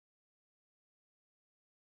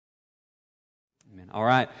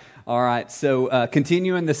Amen. All right. So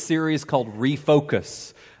continuing this series called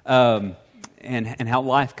Refocus, and how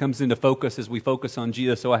life comes into focus as we focus on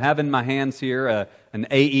Jesus. So I have in my hands here an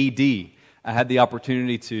AED. I had the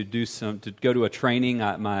opportunity to go to a training.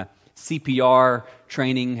 My CPR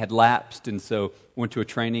training had lapsed, and so went to a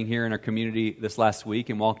training here in our community this last week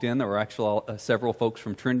and walked in. There were actually several folks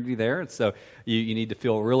from Trinity there, and so you need to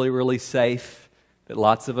feel really, really safe that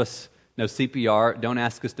lots of us know CPR. Don't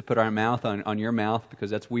ask us to put our mouth on your mouth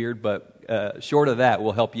because that's weird, but short of that,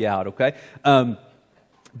 we'll help you out, okay?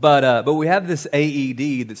 But we have this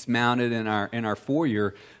AED that's mounted in our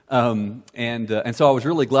foyer, and so I was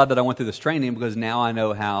really glad that I went through this training because now I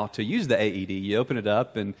know how to use the AED. You open it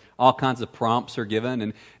up, and all kinds of prompts are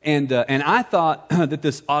given, and I thought that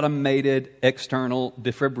this automated external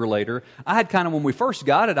defibrillator, I had kind of, when we first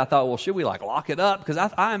got it, I thought, well, should we like lock it up? Because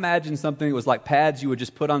I imagined something that was like pads you would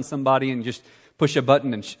just put on somebody and just push a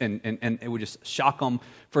button and it would just shock them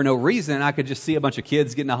for no reason. I could just see a bunch of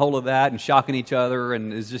kids getting a hold of that and shocking each other,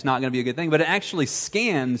 and it's just not going to be a good thing. But it actually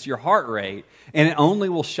scans your heart rate, and it only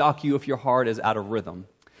will shock you if your heart is out of rhythm.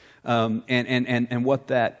 And what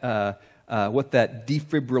that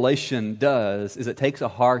defibrillation does is it takes a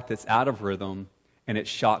heart that's out of rhythm and it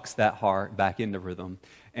shocks that heart back into rhythm.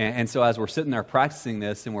 And so as we're sitting there practicing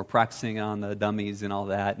this, and we're practicing on the dummies and all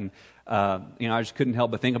that, and I just couldn't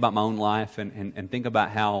help but think about my own life and think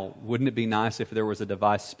about how wouldn't it be nice if there was a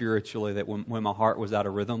device spiritually that when my heart was out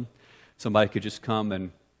of rhythm, somebody could just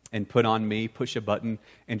come and put on me, push a button,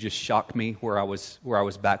 and just shock me where I was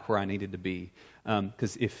back where I needed to be.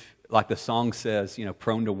 Because if, like the song says,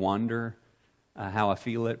 prone to wander, how I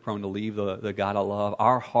feel it, prone to leave the God I love,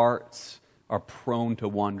 our hearts are prone to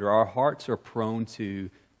wander. Our hearts are prone to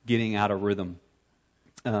getting out of rhythm.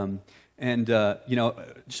 Just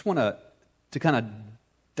want to kind of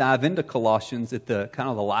dive into Colossians at the kind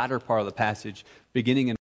of the latter part of the passage, beginning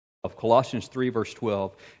in Colossians 3, verse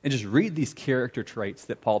 12, and just read these character traits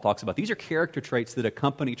that Paul talks about. These are character traits that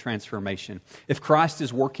accompany transformation. If Christ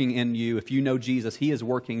is working in you, if you know Jesus, He is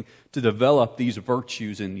working to develop these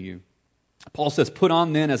virtues in you. Paul says, put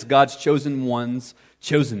on then as God's chosen ones.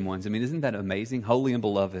 I mean, isn't that amazing? Holy and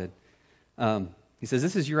beloved. He says,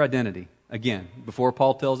 this is your identity. Again, before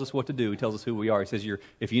Paul tells us what to do, he tells us who we are. He says,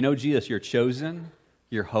 if you know Jesus, you're chosen,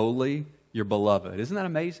 you're holy, you're beloved. Isn't that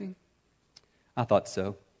amazing? I thought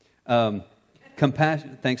so.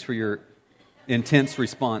 Compassion. Thanks for your intense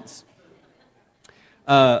response.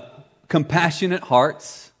 Compassionate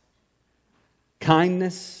hearts,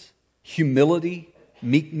 kindness, humility,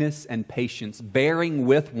 meekness, and patience, bearing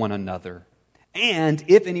with one another. And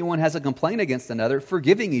if anyone has a complaint against another,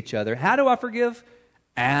 forgiving each other. How do I forgive?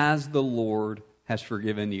 As the Lord has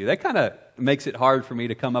forgiven you. That kind of makes it hard for me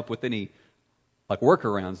to come up with any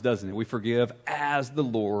workarounds, doesn't it? We forgive as the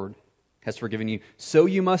Lord has forgiven you. So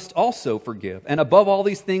you must also forgive. And above all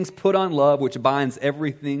these things, put on love, which binds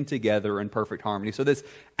everything together in perfect harmony. So this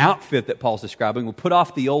outfit that Paul's describing, we put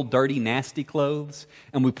off the old dirty, nasty clothes,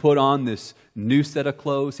 and we put on this new set of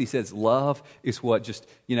clothes. He says love is what just,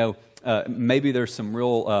 maybe there's some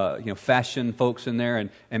real, fashion folks in there,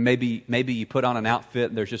 and maybe you put on an outfit,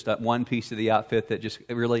 and there's just that one piece of the outfit that just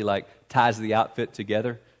really ties the outfit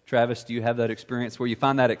together. Travis, do you have that experience where you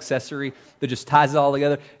find that accessory that just ties it all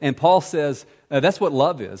together? And Paul says that's what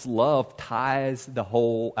love is. Love ties the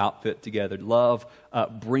whole outfit together. Love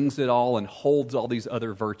brings it all and holds all these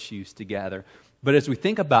other virtues together. But as we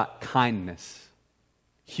think about kindness,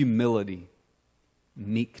 humility,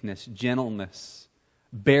 meekness, gentleness,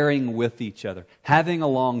 bearing with each other, having a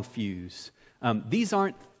long fuse, these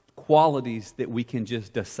aren't qualities that we can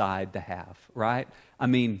just decide to have, right? I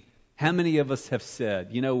mean, how many of us have said,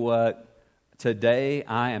 you know what, today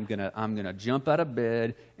I'm gonna jump out of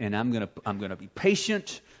bed and I'm gonna be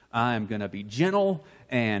patient, I'm gonna be gentle,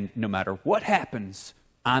 and no matter what happens,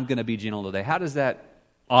 I'm gonna be gentle today. How does that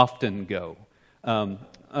often go?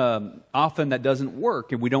 Often that doesn't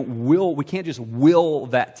work, and we can't just will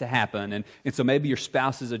that to happen. And so maybe your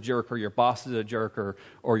spouse is a jerk, or your boss is a jerk,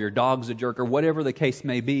 or your dog's a jerk, or whatever the case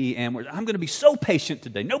may be, and I'm going to be so patient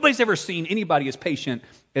today. Nobody's ever seen anybody as patient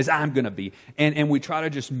as I'm going to be. And we try to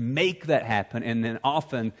just make that happen, and then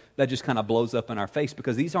often that just kind of blows up in our face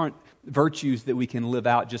because these aren't virtues that we can live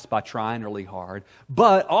out just by trying really hard.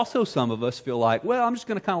 But also some of us feel like, well, I'm just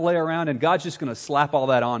going to kind of lay around, and God's just going to slap all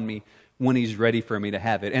that on me when He's ready for me to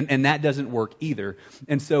have it. And that doesn't work either.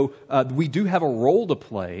 And so we do have a role to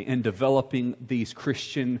play in developing these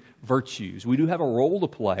Christian virtues. We do have a role to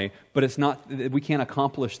play, but it's not, we can't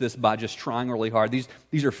accomplish this by just trying really hard.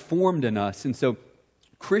 These are formed in us. And so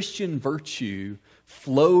Christian virtue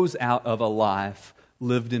flows out of a life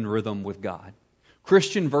lived in rhythm with God.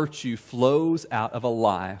 Christian virtue flows out of a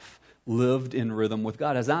life lived in rhythm with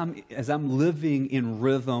God. As I'm living in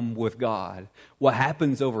rhythm with God, what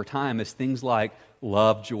happens over time is things like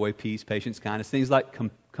love, joy, peace, patience, kindness, things like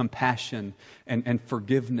compassion and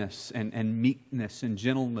forgiveness and meekness and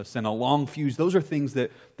gentleness and a long fuse. Those are things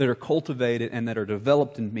that are cultivated and that are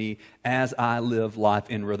developed in me as I live life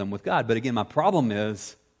in rhythm with God. But again, my problem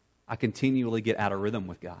is I continually get out of rhythm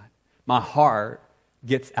with God. My heart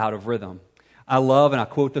gets out of rhythm. I love, and I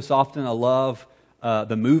quote this often, I love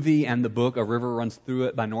the movie and the book, A River Runs Through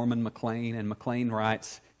It by Norman Maclean. And Maclean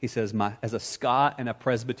writes, he says, as a Scot and a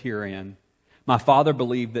Presbyterian, my father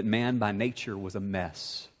believed that man by nature was a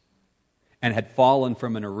mess and had fallen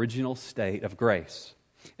from an original state of grace,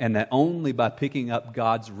 and that only by picking up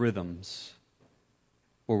God's rhythms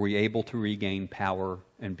were we able to regain power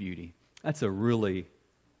and beauty. That's a really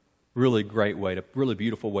great way really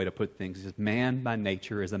beautiful way to put things. He says, man by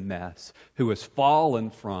nature is a mess who has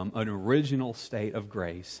fallen from an original state of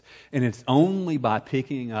grace. And it's only by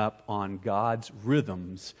picking up on God's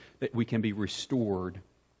rhythms that we can be restored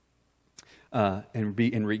and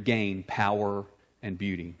regain power and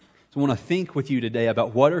beauty. So I want to think with you today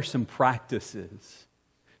about what are some practices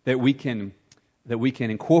that we can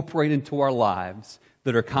incorporate into our lives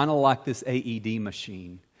that are kind of like this AED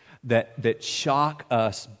machine, that shock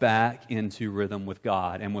us back into rhythm with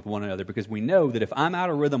God and with one another. Because we know that if I'm out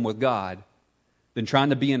of rhythm with God, then trying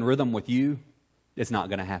to be in rhythm with you, it's not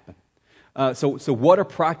going to happen. So what are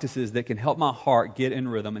practices that can help my heart get in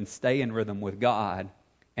rhythm and stay in rhythm with God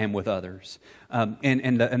and with others?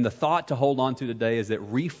 And the thought to hold on to today is that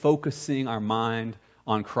refocusing our mind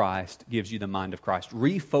on Christ gives you the mind of Christ.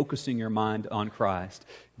 Refocusing your mind on Christ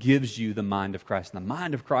gives you the mind of Christ. And the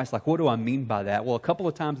mind of Christ, like, what do I mean by that? Well, a couple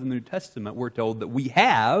of times in the New Testament, we're told that we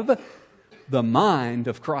have the mind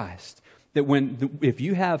of Christ. That if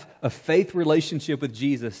you have a faith relationship with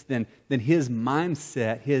Jesus, then His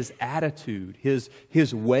mindset, His attitude,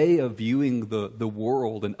 His way of viewing the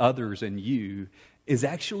world and others and you is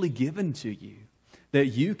actually given to you. That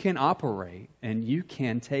you can operate and you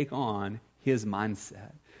can take on His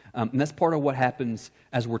mindset. And that's part of what happens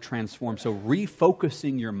as we're transformed. So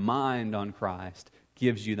refocusing your mind on Christ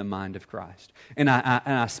gives you the mind of Christ. And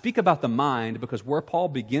I speak about the mind because where Paul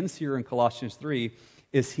begins here in Colossians 3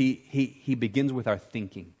 is he begins with our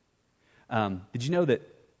thinking. Did you know that,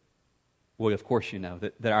 well, of course you know,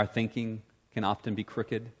 that our thinking can often be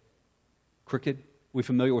crooked? Crooked? We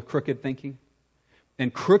familiar with crooked thinking?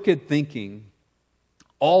 And crooked thinking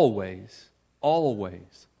always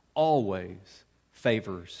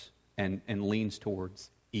favors and leans towards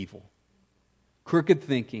evil. Crooked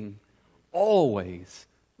thinking always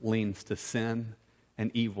leans to sin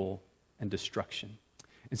and evil and destruction.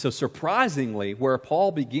 And so surprisingly, where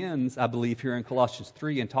Paul begins, I believe, here in Colossians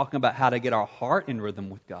 3 and talking about how to get our heart in rhythm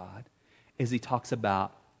with God, is he talks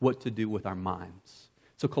about what to do with our minds.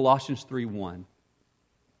 So Colossians 3:1,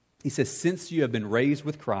 he says, since you have been raised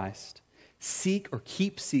with Christ, seek or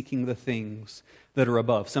keep seeking the things that are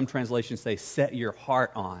above. Some translations say, set your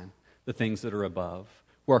heart on the things that are above,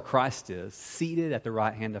 where Christ is, seated at the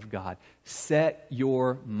right hand of God. Set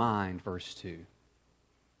your mind, verse 2,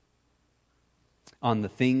 on the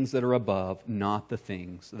things that are above, not the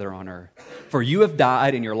things that are on earth. For you have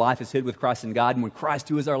died, and your life is hid with Christ in God. And when Christ,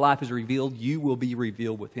 who is our life, is revealed, you will be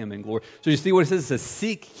revealed with Him in glory. So you see what it says? It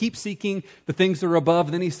says, keep seeking the things that are above.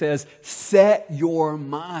 And then he says, set your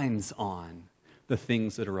minds on the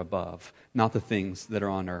things that are above, not the things that are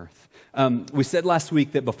on earth. We said last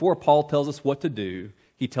week that before Paul tells us what to do,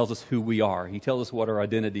 he tells us who we are. He tells us what our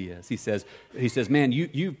identity is. He says, man,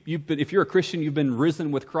 you've been, if you're a Christian, you've been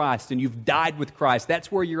risen with Christ and you've died with Christ.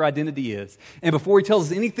 That's where your identity is. And before he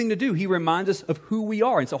tells us anything to do, he reminds us of who we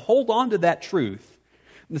are. And so hold on to that truth.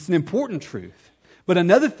 It's an important truth. But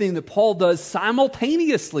another thing that Paul does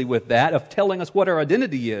simultaneously with that, of telling us what our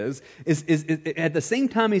identity is at the same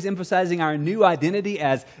time he's emphasizing our new identity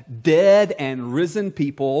as dead and risen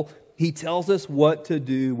people, he tells us what to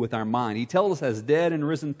do with our mind. He tells us as dead and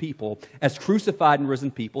risen people, as crucified and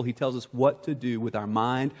risen people, he tells us what to do with our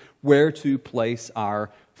mind, where to place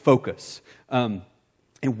our focus. And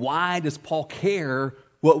why does Paul care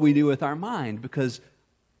what we do with our mind? Because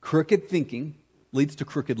crooked thinking leads to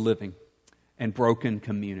crooked living and broken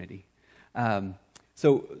community.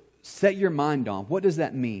 So set your mind on. What does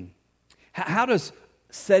that mean? How does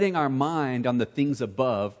setting our mind on the things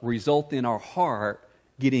above result in our heart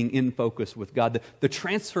getting in focus with God? The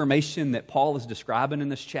transformation that Paul is describing in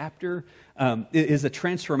this chapter is a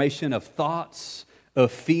transformation of thoughts,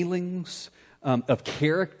 of feelings, of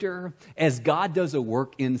character, as God does a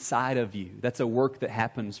work inside of you. That's a work that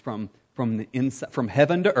happens from the inside, from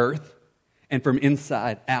heaven to earth, and from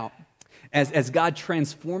inside out. As God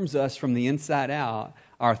transforms us from the inside out,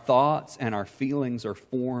 our thoughts and our feelings are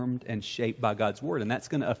formed and shaped by God's Word. And that's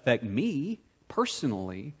going to affect me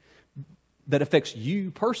personally, that affects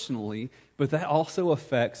you personally, but that also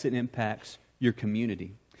affects and impacts your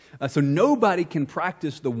community. So nobody can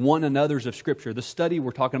practice the one another's of Scripture. The study,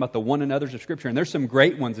 we're talking about the one another's of Scripture, and there's some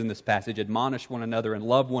great ones in this passage. Admonish one another and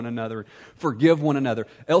love one another, forgive one another.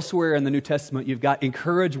 Elsewhere in the New Testament, you've got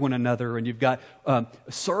encourage one another, and you've got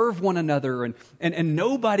serve one another, and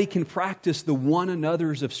nobody can practice the one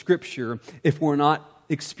another's of Scripture if we're not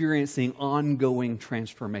experiencing ongoing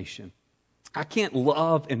transformation. I can't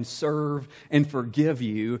love and serve and forgive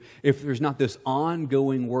you if there's not this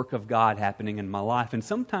ongoing work of God happening in my life. And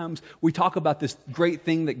sometimes we talk about this great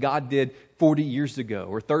thing that God did 40 years ago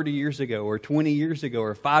or 30 years ago or 20 years ago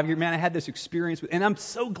or 5 years. Man, I had this experience, and I'm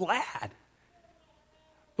so glad.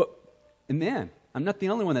 And I'm not the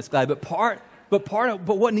only one that's glad,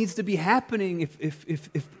 but what needs to be happening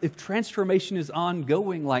if transformation is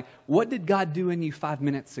ongoing, like what did God do in you 5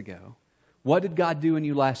 minutes ago? What did God do in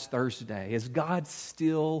you last Thursday? Is God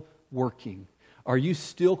still working? Are you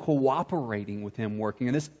still cooperating with Him working?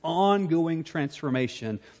 And this ongoing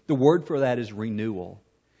transformation, the word for that is renewal.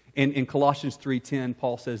 In Colossians 3:10,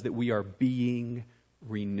 Paul says that we are being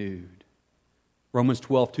renewed. Romans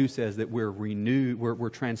 12:2 says that we're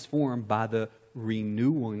transformed by the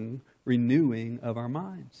renewing of our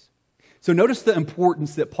minds. So notice the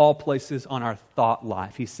importance that Paul places on our thought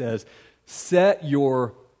life. He says, set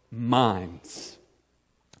your minds.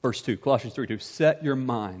 Verse 2, Colossians 3:2, set your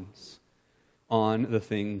minds on the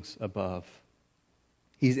things above.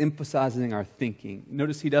 He's emphasizing our thinking.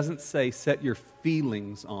 Notice he doesn't say set your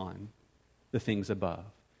feelings on the things above.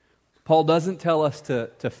 Paul doesn't tell us to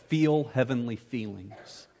feel heavenly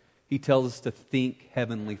feelings. He tells us to think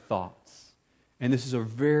heavenly thoughts. And this is a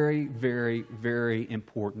very, very, very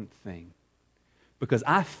important thing. Because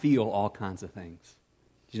I feel all kinds of things.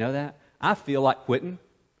 Did you know that? I feel like quitting.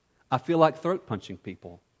 I feel like throat punching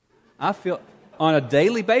people. I feel, on a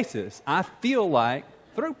daily basis, I feel like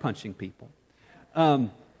throat punching people.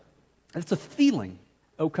 It's a feeling,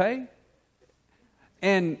 okay?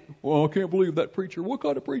 And, well, I can't believe that preacher. What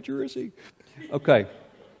kind of preacher is he? Okay.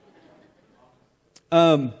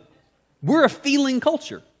 We're a feeling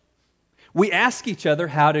culture. We ask each other,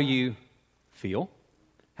 how do you feel?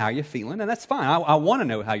 How are you feeling? And that's fine. I want to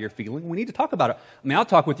know how you're feeling. We need to talk about it. I mean, I'll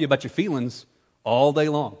talk with you about your feelings all day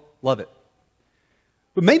long. Love it.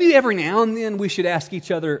 But maybe every now and then we should ask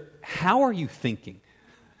each other, how are you thinking?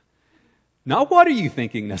 Not what are you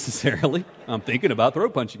thinking necessarily. I'm thinking about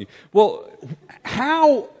throat punching you. Well,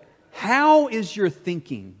 how is your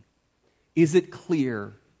thinking? Is it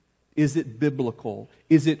clear? Is it biblical?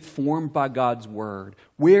 Is it formed by God's Word?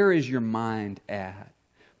 Where is your mind at?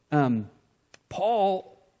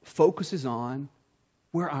 Paul focuses on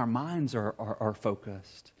where our minds are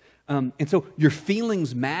focused. And so your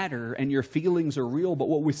feelings matter and your feelings are real, but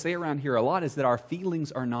what we say around here a lot is that our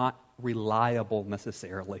feelings are not reliable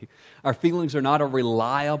necessarily. Our feelings are not a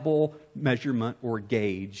reliable measurement or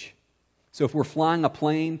gauge. So if we're flying a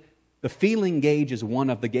plane, the feeling gauge is one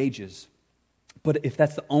of the gauges. But if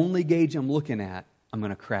that's the only gauge I'm looking at, I'm going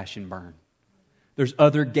to crash and burn. There's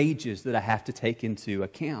other gauges that I have to take into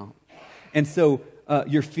account. And so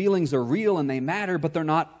your feelings are real and they matter, but they're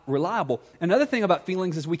not reliable. Another thing about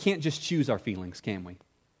feelings is we can't just choose our feelings, can we?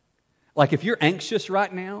 Like if you're anxious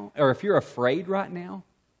right now, or if you're afraid right now,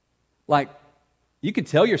 like you can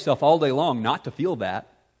tell yourself all day long not to feel that,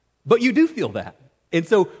 but you do feel that. And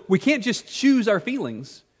so we can't just choose our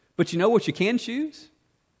feelings, but you know what you can choose?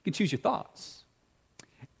 You can choose your thoughts.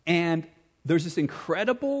 And there's this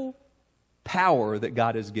incredible power that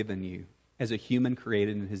God has given you as a human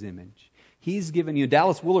created in His image. He's given you,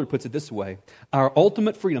 Dallas Willard puts it this way, our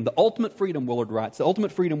ultimate freedom, Willard writes, the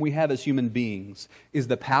ultimate freedom we have as human beings is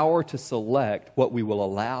the power to select what we will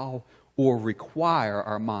allow or require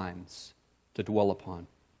our minds to dwell upon.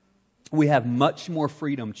 We have much more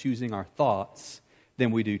freedom choosing our thoughts than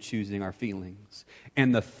we do choosing our feelings.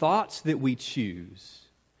 And the thoughts that we choose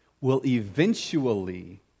will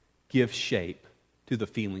eventually give shape to the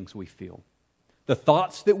feelings we feel. The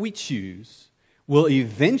thoughts that we choose will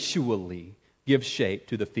eventually give shape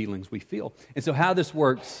to the feelings we feel. And so how this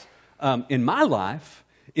works in my life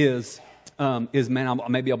is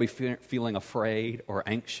maybe I'll be feeling afraid or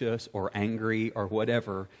anxious or angry or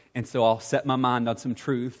whatever, and so I'll set my mind on some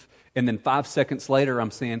truth, and then 5 seconds later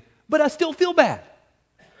I'm saying, but I still feel bad.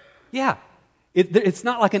 Yeah, it's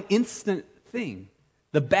not like an instant thing.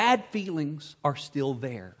 The bad feelings are still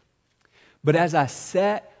there. But as I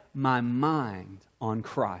set my mind on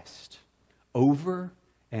Christ over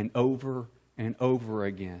and over and over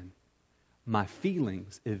again, my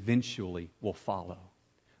feelings eventually will follow.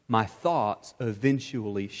 My thoughts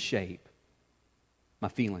eventually shape my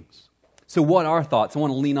feelings. So what are thoughts? I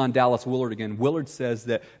want to lean on Dallas Willard again.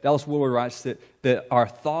 Dallas Willard writes that our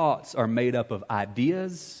thoughts are made up of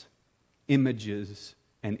ideas, images,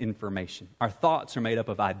 and information. Our thoughts are made up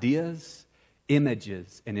of ideas,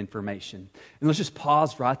 images, and information. And let's just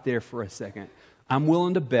pause right there for a second. I'm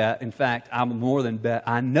willing to bet, in fact, I'm more than bet,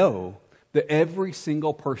 I know that every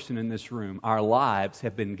single person in this room, our lives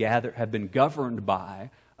have been governed by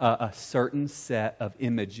a certain set of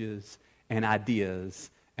images and ideas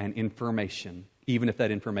and information, even if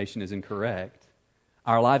that information is incorrect.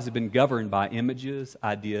 Our lives have been governed by images,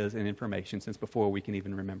 ideas, and information since before we can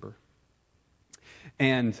even remember.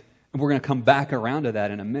 And we're going to come back around to that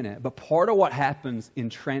in a minute. But part of what happens in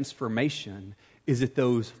transformation is that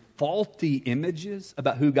those faulty images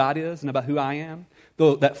about who God is and about who I am,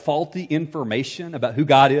 that faulty information about who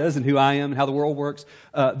God is and who I am and how the world works,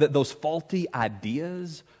 that those faulty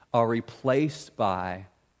ideas are replaced by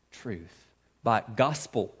truth, by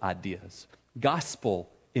gospel ideas, gospel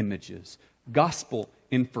images, gospel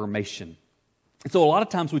information. And so a lot of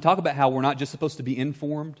times we talk about how we're not just supposed to be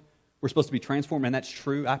informed, we're supposed to be transformed, and that's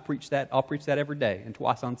true. I preach that. I'll preach that every day and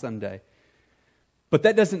twice on Sunday. But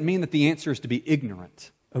that doesn't mean that the answer is to be ignorant,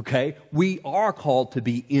 okay? We are called to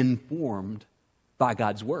be informed by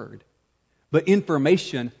God's Word. But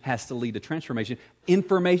information has to lead to transformation.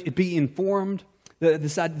 Be informed,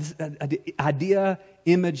 this idea,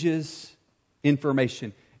 images,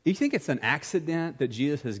 information. Do you think it's an accident that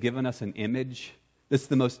Jesus has given us an image that's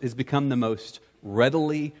has become the most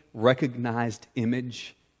readily recognized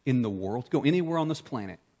image in the world? Go anywhere on this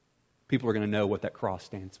planet, people are going to know what that cross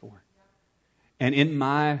stands for. And in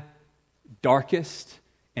my darkest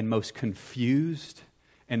and most confused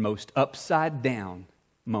and most upside down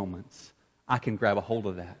moments, I can grab a hold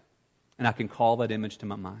of that and I can call that image to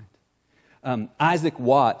my mind. Isaac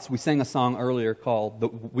Watts, we sang a song earlier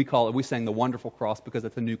we sang The Wonderful Cross because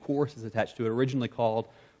it's a new chorus is attached to it, originally called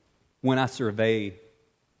When I Survey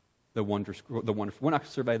the Wondrous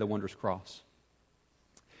Cross.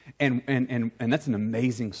 And that's an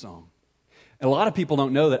amazing song. A lot of people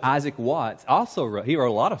don't know that Isaac Watts he wrote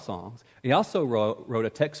a lot of songs. He also wrote a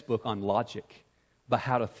textbook on logic, about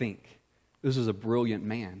how to think. This was a brilliant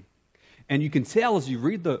man. And you can tell as you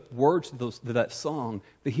read the words to that song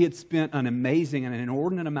that he had spent an amazing and an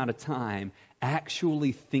inordinate amount of time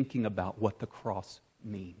actually thinking about what the cross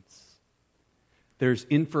means. There's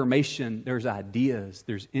information, there's ideas,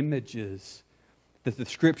 there's images that the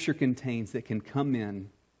Scripture contains that can come in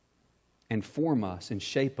and form us and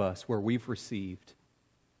shape us where we've received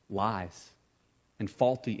lies and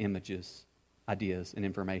faulty images, ideas, and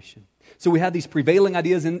information. So we have these prevailing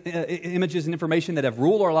ideas and images and information that have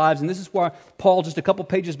ruled our lives, and this is why Paul, just a couple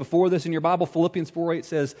pages before this in your Bible, Philippians 4:8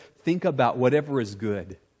 says, think about whatever is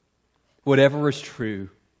good, whatever is true,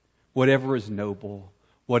 whatever is noble,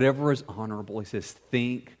 whatever is honorable. He says,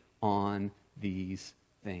 think on these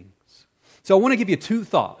things. So I want to give you two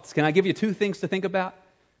thoughts. Can I give you two things to think about?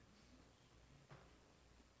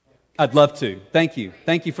 I'd love to. Thank you.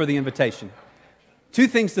 Thank you for the invitation. Two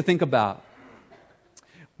things to think about.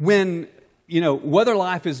 When, whether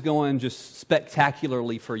life is going just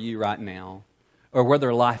spectacularly for you right now, or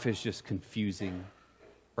whether life is just confusing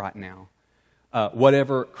right now,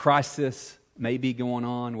 whatever crisis may be going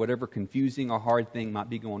on, whatever confusing or hard thing might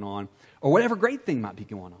be going on, or whatever great thing might be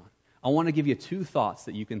going on, I want to give you two thoughts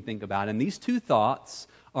that you can think about. And these two thoughts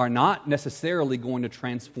are not necessarily going to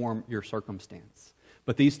transform your circumstance.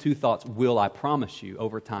 But these two thoughts will, I promise you,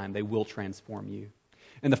 over time, they will transform you.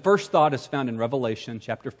 And the first thought is found in Revelation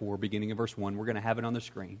chapter 4, beginning of verse 1. We're going to have it on the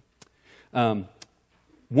screen.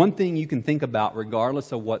 One thing you can think about,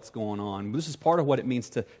 regardless of what's going on, this is part of what it means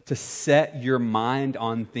to set your mind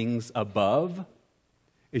on things above,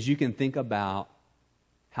 is you can think about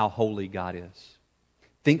how holy God is.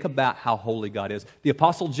 Think about how holy God is. The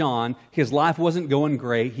Apostle John, his life wasn't going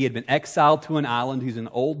great. He had been exiled to an island. He's an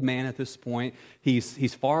old man at this point.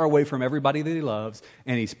 He's far away from everybody that he loves,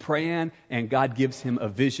 and he's praying, and God gives him a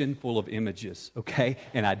vision full of images, okay,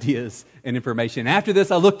 and ideas and information. After this,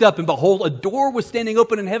 I looked up, and behold, a door was standing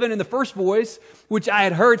open in heaven, and the first voice, which I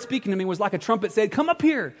had heard speaking to me, was like a trumpet said, "Come up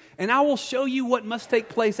here, and I will show you what must take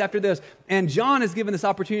place after this." And John is given this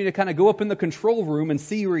opportunity to kind of go up in the control room and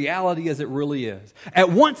see reality as it really is. At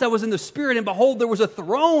once I was in the Spirit, and behold, there was a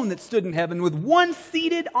throne that stood in heaven with one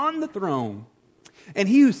seated on the throne. And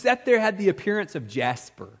he who sat there had the appearance of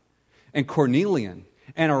jasper and cornelian.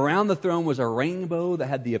 And around the throne was a rainbow that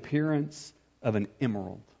had the appearance of an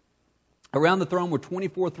emerald. Around the throne were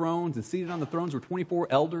 24 thrones, and seated on the thrones were 24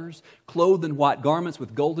 elders, clothed in white garments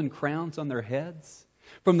with golden crowns on their heads.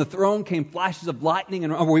 From the throne came flashes of lightning,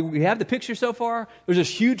 and we have the picture so far. There's this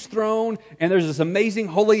huge throne, and there's this amazing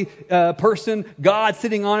holy person, God,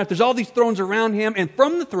 sitting on it. There's all these thrones around him, and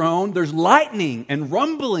from the throne, there's lightning and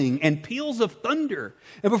rumbling and peals of thunder.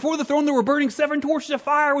 And before the throne, there were burning 7 torches of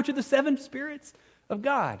fire, which are the 7 spirits of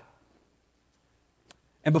God.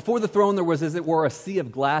 And before the throne, there was, as it were, a sea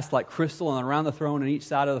of glass like crystal, and around the throne and each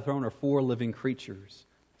side of the throne are 4 living creatures,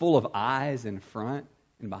 full of eyes in front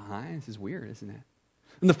and behind. This is weird, isn't it?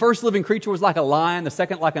 And the first living creature was like a lion, the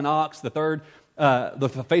second like an ox, the third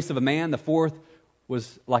the face of a man, the fourth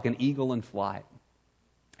was like an eagle in flight.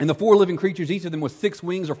 And the 4 living creatures, each of them with 6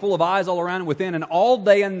 wings, are full of eyes all around and within, and all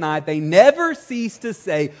day and night they never cease to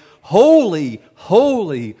say, "Holy,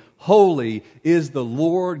 holy, holy is the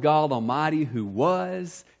Lord God Almighty, who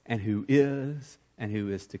was and who is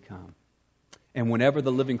to come." And whenever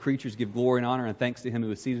the living creatures give glory and honor and thanks to him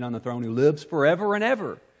who is seated on the throne, who lives forever and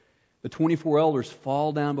ever, the 24 elders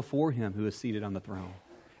fall down before him who is seated on the throne,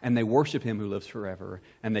 and they worship him who lives forever,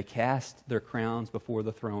 and they cast their crowns before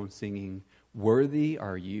the throne, singing, "Worthy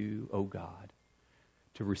are you, O God,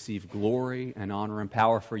 to receive glory and honor and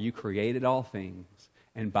power, for you created all things,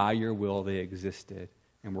 and by your will they existed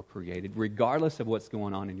and were created." Regardless of what's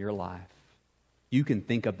going on in your life, you can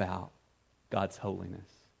think about God's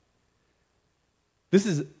holiness. This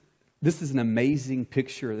is an amazing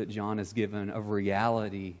picture that John has given of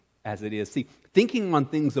reality as it is. See, thinking on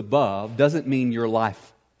things above doesn't mean your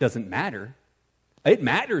life doesn't matter. It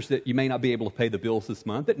matters that you may not be able to pay the bills this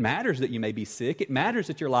month. It matters that you may be sick. It matters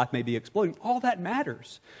that your life may be exploding. All that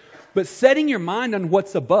matters. But setting your mind on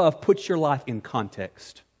what's above puts your life in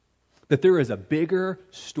context. That there is a bigger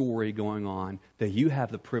story going on that you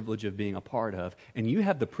have the privilege of being a part of, and you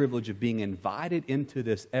have the privilege of being invited into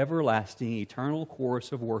this everlasting, eternal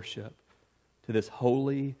chorus of worship to this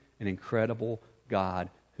holy and incredible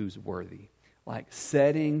God who's worthy.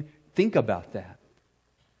 Think about that.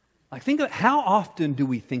 How often do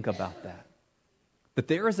we think about that? That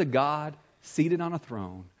there is a God seated on a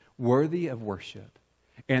throne, worthy of worship,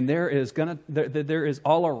 and there is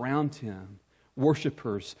all around him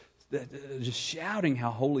worshipers just shouting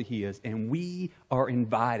how holy he is, and we are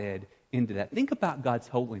invited into that. Think about God's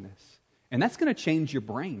holiness, and that's going to change your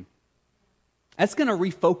brain. That's going to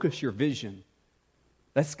refocus your vision.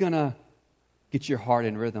 That's going to get your heart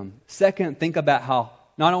in rhythm. Second,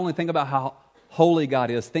 not only think about how holy God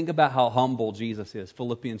is, think about how humble Jesus is.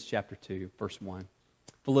 Philippians chapter 2, verse 1.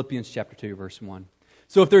 Philippians chapter 2, verse 1.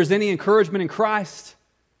 So if there's any encouragement in Christ,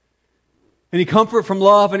 any comfort from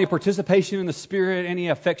love, any participation in the Spirit, any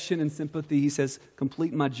affection and sympathy, he says,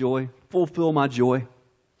 complete my joy, fulfill my joy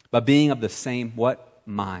by being of the same, what?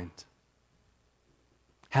 Mind.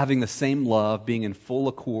 Having the same love, being in full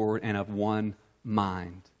accord and of one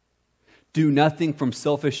mind. Do nothing from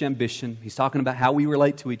selfish ambition. He's talking about how we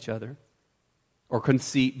relate to each other. Or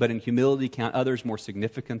conceit, but in humility count others more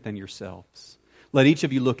significant than yourselves. Let each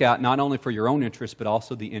of you look out not only for your own interests, but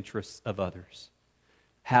also the interests of others.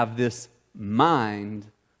 Have this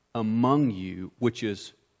mind among you, which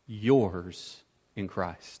is yours in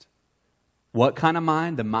Christ. What kind of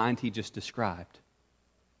mind? The mind he just described.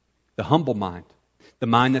 The humble mind. The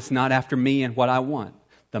mind that's not after me and what I want.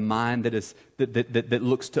 The mind that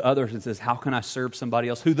looks to others and says, how can I serve somebody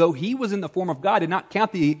else? Who, though he was in the form of God, did not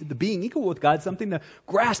count the being equal with God something to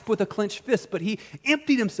grasp with a clenched fist, but he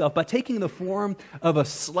emptied himself by taking the form of a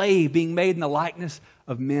slave, being made in the likeness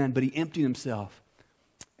of men, but he emptied himself.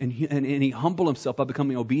 And he humbled himself by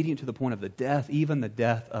becoming obedient to the point of the death, even the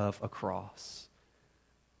death of a cross.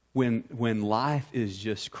 When life is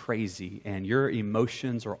just crazy and your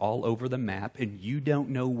emotions are all over the map and you don't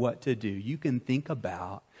know what to do, you can think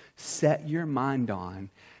about, set your mind on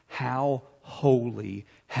how holy,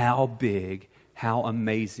 how big, how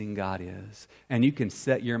amazing God is. And you can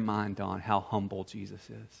set your mind on how humble Jesus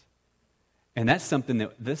is. And that's something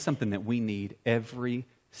that we need every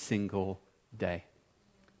single day.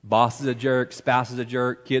 Boss is a jerk, spouse is a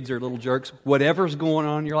jerk, kids are little jerks, whatever's going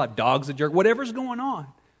on in your life, dog's a jerk, whatever's going on.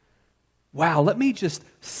 Wow, let me just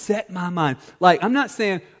set my mind. I'm not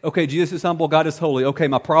saying, okay, Jesus is humble, God is holy. Okay,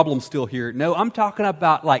 my problem's still here. No, I'm talking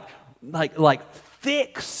about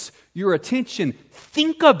fix your attention.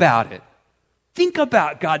 Think about it. Think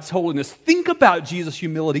about God's holiness. Think about Jesus'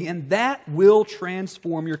 humility, and that will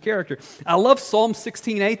transform your character. I love Psalm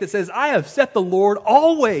 16:8 that says, I have set the Lord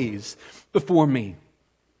always before me.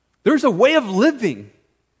 There's a way of living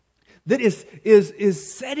that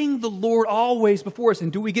is setting the Lord always before us.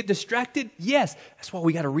 And do we get distracted? Yes. That's why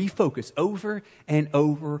we got to refocus over and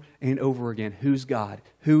over and over again. Who's God?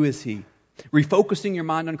 Who is He? Refocusing your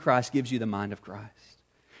mind on Christ gives you the mind of Christ.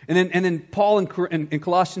 And then Paul in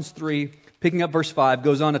Colossians 3, picking up verse 5,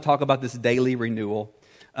 goes on to talk about this daily renewal.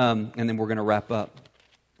 And then we're going to wrap up.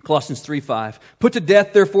 Colossians 3:5. Put to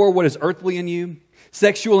death, therefore, what is earthly in you,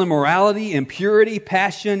 sexual immorality, impurity,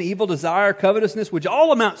 passion, evil desire, covetousness, which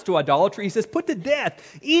all amounts to idolatry. He says, put to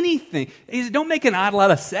death anything. He says, don't make an idol out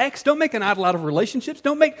of sex. Don't make an idol out of relationships.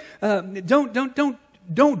 Don't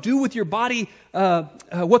do with your body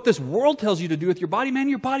what this world tells you to do with your body. Man,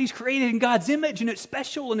 your body's created in God's image, and it's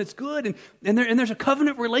special, and it's good, and there's a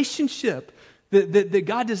covenant relationship that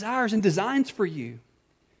God desires and designs for you.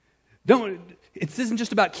 This isn't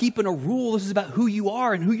just about keeping a rule. This is about who you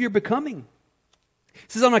are and who you're becoming. It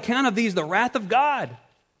says, on account of these, the wrath of God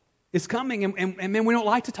is coming. And man, we don't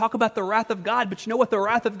like to talk about the wrath of God, but you know what the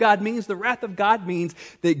wrath of God means? The wrath of God means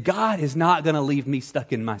that God is not going to leave me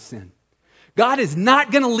stuck in my sin. God is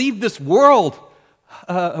not going to leave this world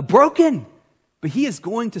broken, but He is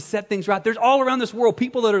going to set things right. There's all around this world,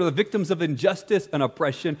 people that are the victims of injustice and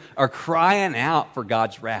oppression are crying out for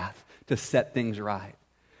God's wrath to set things right.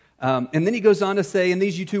 And then he goes on to say, "In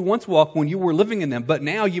these you too once walked when you were living in them, but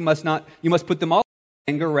now you must put them all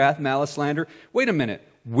anger, wrath, malice, slander." Wait a minute.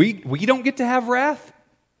 We don't get to have wrath,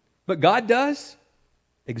 but God does?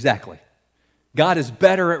 Exactly. God is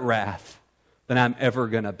better at wrath than I'm ever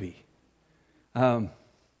going to be.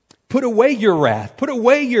 Put away your wrath. Put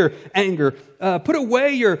away your anger. Put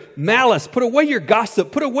away your malice. Put away your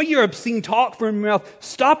gossip. Put away your obscene talk from your mouth.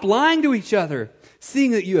 Stop lying to each other,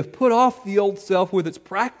 seeing that you have put off the old self with its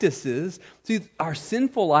practices. See, our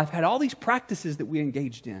sinful life had all these practices that we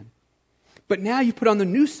engaged in. But now you put on the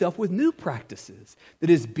new self with new practices that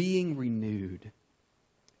is being renewed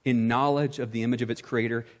in knowledge of the image of its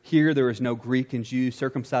creator. Here there is no Greek and Jew,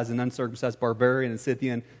 circumcised and uncircumcised, barbarian and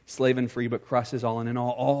Scythian, slave and free, but Christ is all and in all.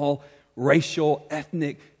 All racial,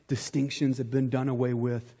 ethnic distinctions have been done away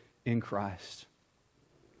with in Christ.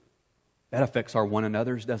 That affects our one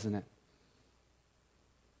another's, doesn't it?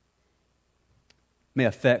 May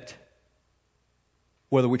affect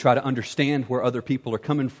whether we try to understand where other people are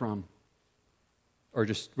coming from, or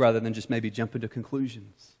just rather than just maybe jump into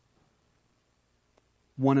conclusions.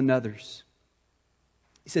 One another's.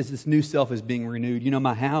 He says this new self is being renewed. You know,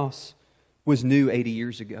 my house was new 80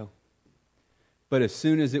 years ago. But as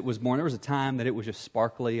soon as it was born, there was a time that it was just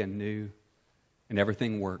sparkly and new and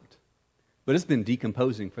everything worked. But it's been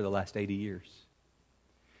decomposing for the last 80 years.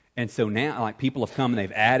 And so now, like, people have come and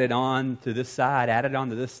they've added on to this side, added on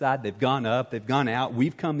to this side. They've gone up, they've gone out.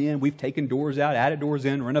 We've come in, we've taken doors out, added doors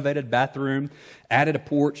in, renovated bathroom, added a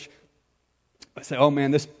porch. I say, oh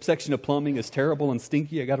man, this section of plumbing is terrible and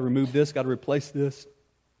stinky. I got to remove this, got to replace this.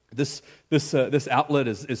 This outlet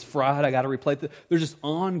is fried. I got to replace it. There's this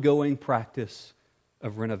ongoing practice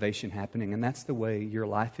of renovation happening, and that's the way your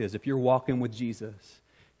life is. If you're walking with Jesus,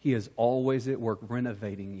 He is always at work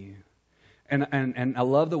renovating you. And I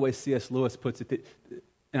love the way C.S. Lewis puts it,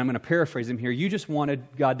 and I'm going to paraphrase him here. You just wanted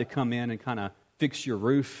God to come in and kind of fix your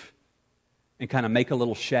roof and kind of make a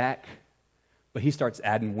little shack, but He starts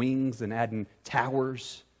adding wings and adding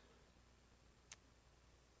towers.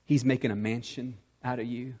 He's making a mansion out of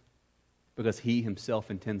you because He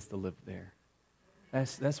Himself intends to live there.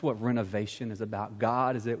 That's what renovation is about.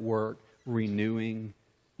 God is at work renewing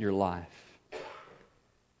your life.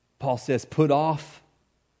 Paul says, put off,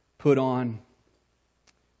 put on.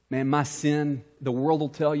 Man, my sin, the world will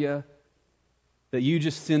tell you that you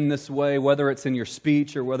just sin this way, whether it's in your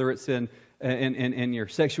speech or whether it's in your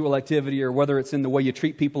sexual activity or whether it's in the way you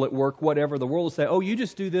treat people at work, whatever. The world will say, oh, you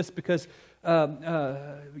just do this because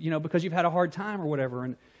you've had a hard time or whatever.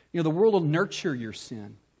 And the world will nurture your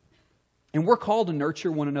sin. And we're called to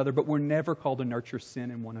nurture one another, but we're never called to nurture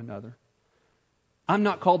sin in one another. I'm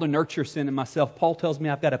not called to nurture sin in myself. Paul tells me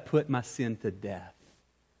I've got to put my sin to death.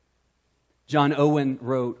 John Owen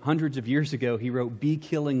wrote, hundreds of years ago, he wrote, be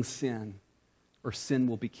killing sin, or sin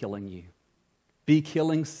will be killing you. Be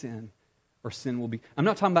killing sin, or sin will be... I'm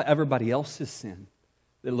not talking about everybody else's sin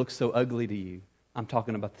that looks so ugly to you. I'm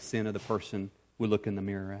talking about the sin of the person we look in the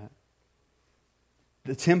mirror at.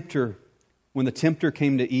 When the tempter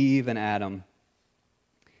came to Eve and Adam,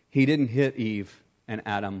 he didn't hit Eve and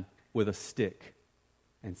Adam with a stick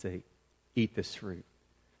and say, eat this fruit.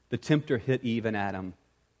 The tempter hit Eve and Adam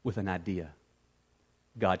with an idea.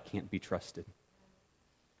 God can't be trusted.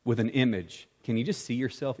 With an image. Can you just see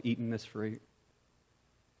yourself eating this fruit?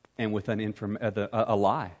 And with a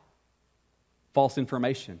lie. False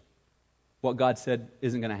information. What God said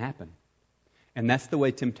isn't going to happen. And that's the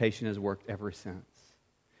way temptation has worked ever since.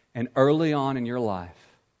 And early on in your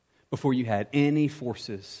life, before you had any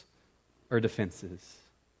forces or defenses,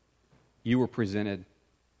 you were presented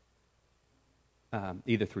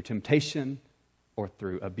either through temptation or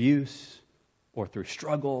through abuse or through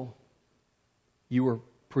struggle, you were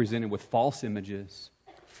presented with false images,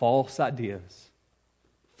 false ideas,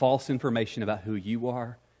 false information about who you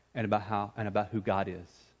are and about who God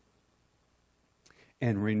is.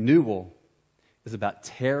 And renewal is about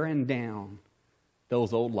tearing down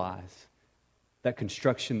those old lies, that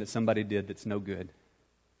construction that somebody did that's no good,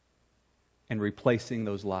 and replacing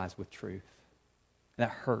those lies with truth. That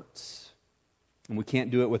hurts. And we can't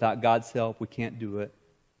do it without God's help. We can't do it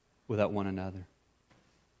without one another.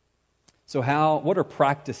 So what are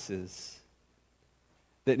practices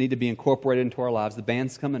that need to be incorporated into our lives? The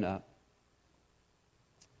band's coming up.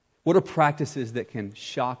 What are practices that can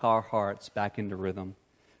shock our hearts back into rhythm?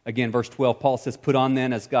 Again, verse 12, Paul says, "Put on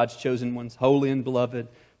then as God's chosen ones, holy and beloved.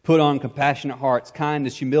 Put on compassionate hearts,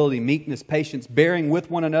 kindness, humility, meekness, patience, bearing with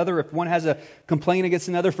one another. If one has a complaint against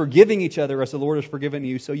another, forgiving each other as the Lord has forgiven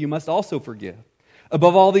you, so you must also forgive.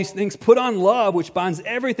 Above all these things, put on love, which binds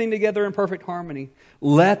everything together in perfect harmony.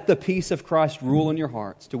 Let the peace of Christ rule in your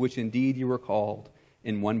hearts, to which indeed you were called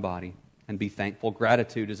in one body, and be thankful."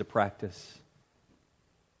 Gratitude is a practice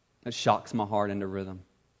that shocks my heart into rhythm.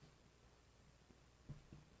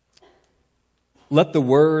 Let the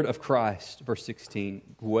word of Christ, verse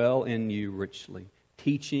 16, dwell in you richly,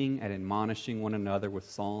 teaching and admonishing one another with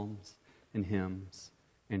psalms and hymns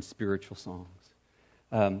and spiritual songs.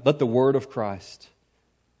 Let the word of Christ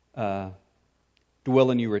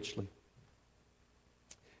dwell in you richly.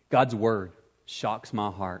 God's word shocks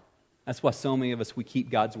my heart. That's why so many of us, we keep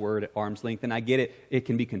God's word at arm's length. And I get it. It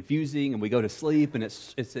can be confusing, and we go to sleep, and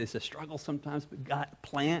it's a struggle sometimes. But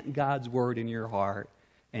plant God's word in your heart,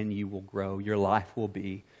 and you will grow. Your life will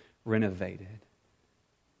be renovated.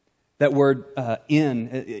 That word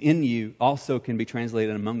in you also can be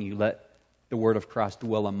translated among you. Let the word of Christ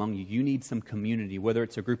dwell among you. You need some community, whether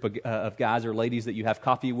it's a group of guys or ladies that you have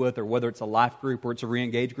coffee with, or whether it's a life group, or it's a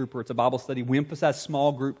re-engage group, or it's a Bible study. We emphasize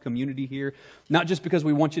small group community here, not just because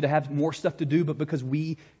we want you to have more stuff to do, but because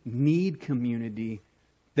we need community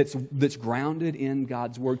that's grounded in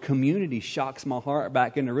God's word. Community shocks my heart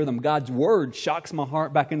back into rhythm. God's word shocks my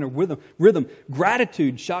heart back into rhythm.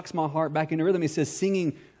 Gratitude shocks my heart back into rhythm. It says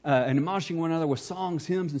singing and admonishing one another with songs,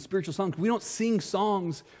 hymns, and spiritual songs. We don't sing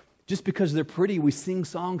songs just because they're pretty. We sing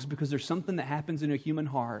songs because there's something that happens in a human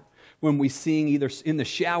heart when we sing, either in the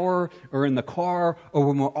shower or in the car, or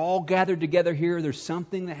when we're all gathered together here. There's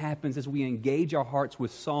something that happens as we engage our hearts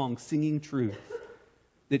with songs, singing truth,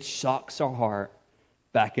 that shocks our heart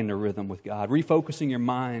back into rhythm with God. Refocusing your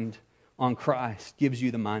mind on Christ gives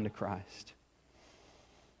you the mind of Christ.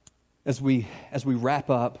 As we wrap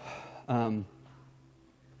up, I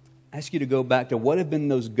ask you to go back to what have been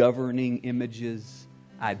those governing images,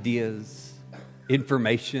 ideas,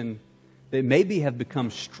 information that maybe have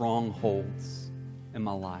become strongholds in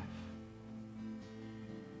my life.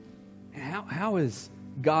 How is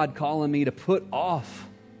God calling me to put off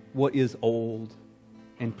what is old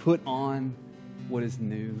and put on what is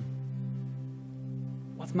new?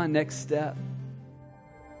 What's my next step?